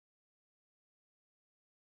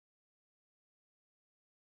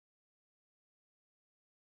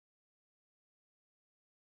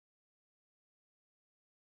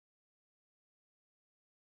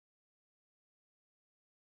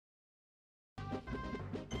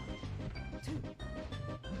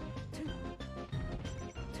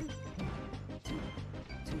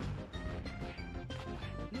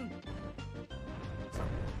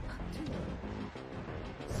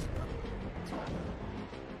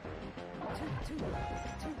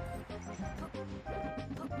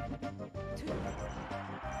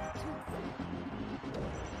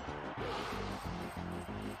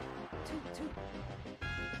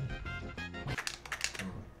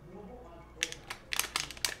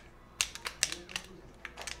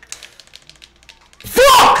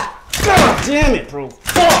Damn it, bro.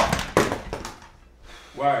 Fuck!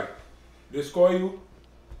 Why? They score you?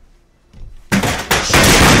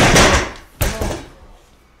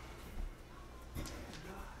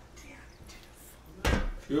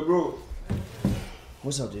 Yo, bro.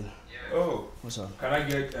 What's up, dude? Oh. What's up? Can I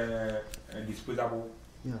get a disposable?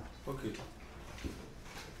 Yeah. Okay.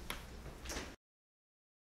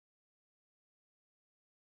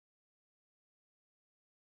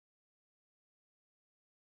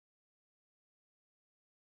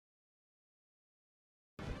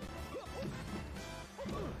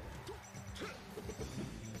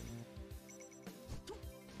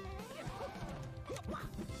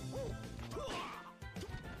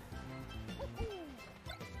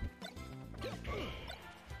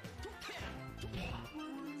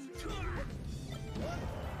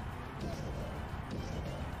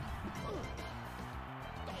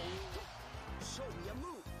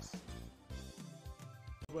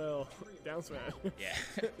 Well, down smash. Yeah.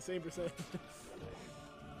 Same percent.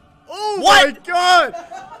 Oh what? My god!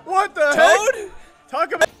 What the Toad? heck?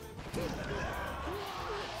 Talk about.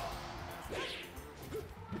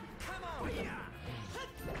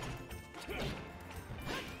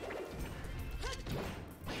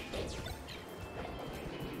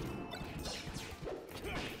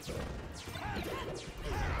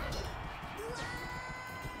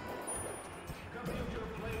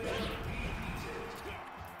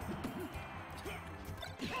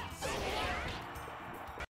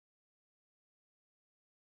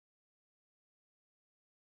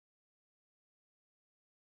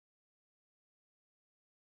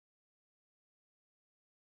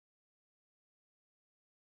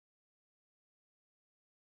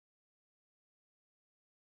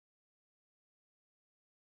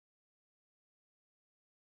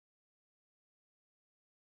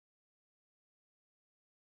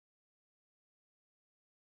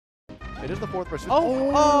 It is the fourth versus.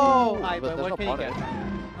 Oh! But But there's what no can you punish.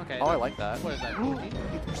 get? Okay. Oh, I like that. What is that?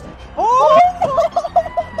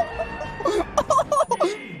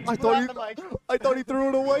 I thought he threw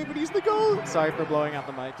it away, but he's the GOAT. Sorry for blowing out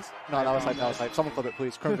the mics. No, that was hype. That was hype. Someone flip it,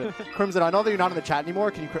 please. Crimson. Crimson, I know that you're not in the chat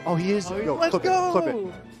anymore. Can you? Oh, he is. Yo, Let's clip go! it. Clip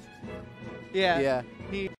it. Yeah. Yeah.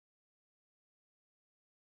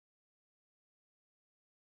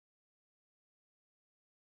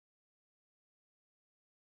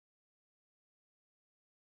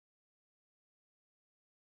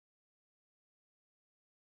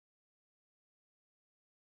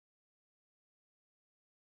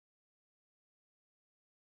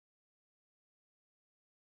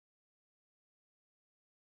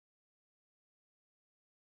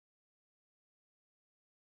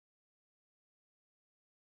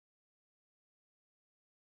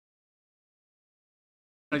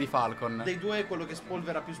 Di Falcon. Dei due quello che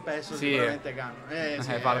spolvera più spesso sì. sicuramente Ganon.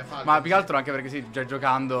 Sì, Falcon. Ma più che altro anche perché sì, già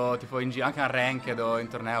giocando tipo in anche a ranked o in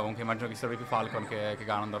torneo comunque immagino che serve più Falcon che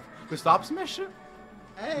Ganondorf. Questo up smash?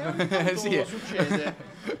 Ogni tanto sì. succede.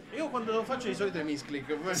 Io quando lo faccio di solito è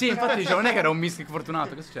misclick. Sì, infatti dicevo, non è che era un misclick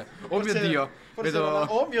fortunato, che succede? Oh mio Dio. Vedo...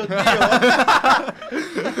 Oh mio Dio.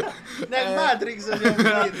 Nel Matrix abbiamo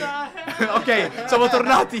finito. Ok, siamo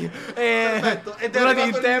tornati. Perfetto. Ed è tornati in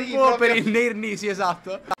arrivato il tempo libro, per il Near Knee, sì,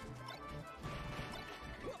 esatto.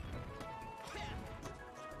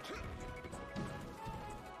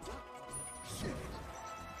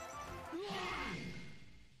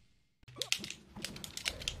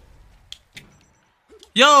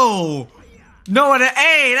 Yo! No one at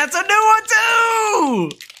A! That's a new one too!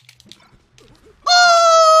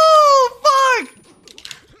 Oh! Fuck!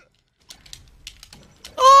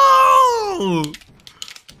 Oh!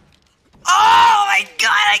 Oh my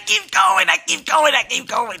god! I keep going! I keep going! I keep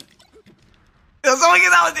going! Yo, someone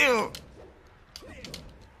get out with you!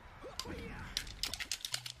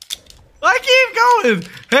 I keep going!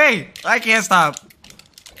 Hey! I can't stop.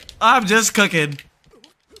 I'm just cooking.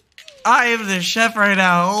 I am the chef right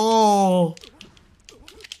now. Oh.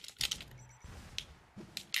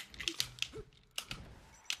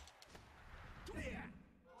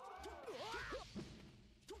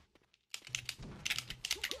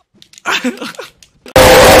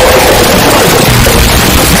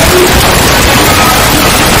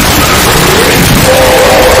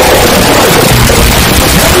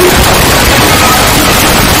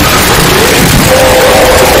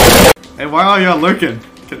 Oh, yeah, lurking.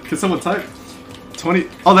 Can someone type? 20.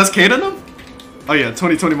 Oh, that's cade in them? Oh, yeah,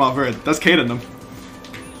 2020 mile bird. That's cade in them.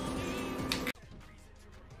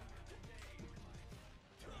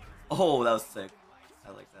 Oh, that was sick. I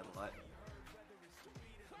like that a lot.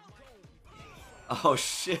 Oh,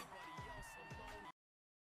 shit.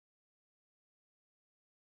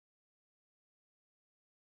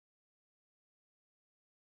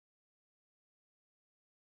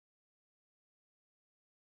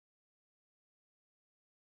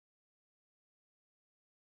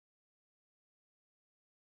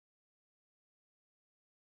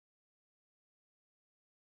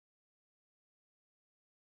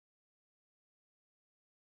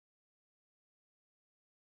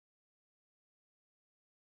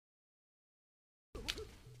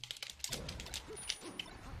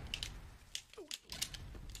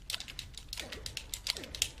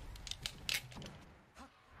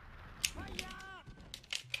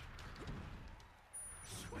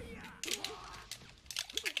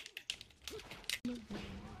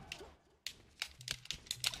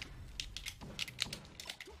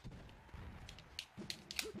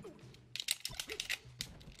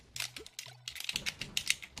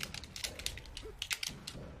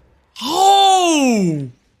 Oh!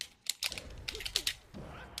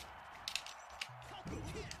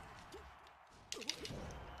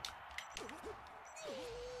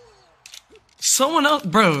 Someone else,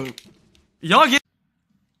 bro. Y'all get.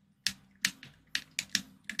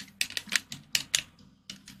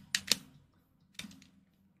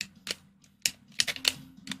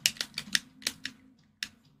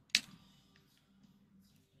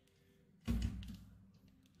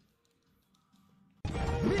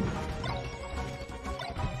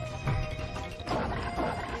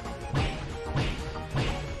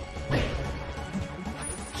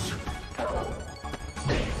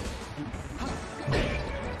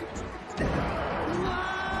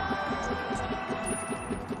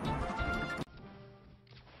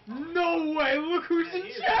 No way! Look who's in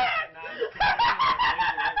chat!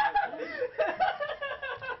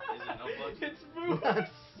 It's Boo!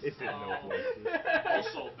 Is it no places?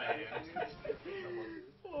 Also banned.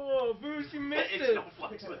 Oh, Boost, you missed it!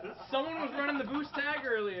 Someone was running the Boost tag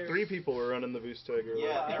earlier. 3 people were running the boost tag earlier.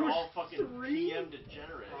 Yeah, they're all fucking PM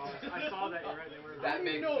degenerates. I saw that, you're right, they were. That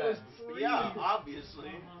makes sense. Yeah,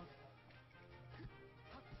 obviously.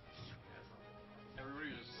 Everybody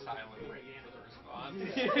was silent waiting for the response.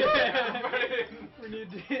 Yeah. We need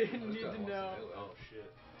to know. Oh, shit.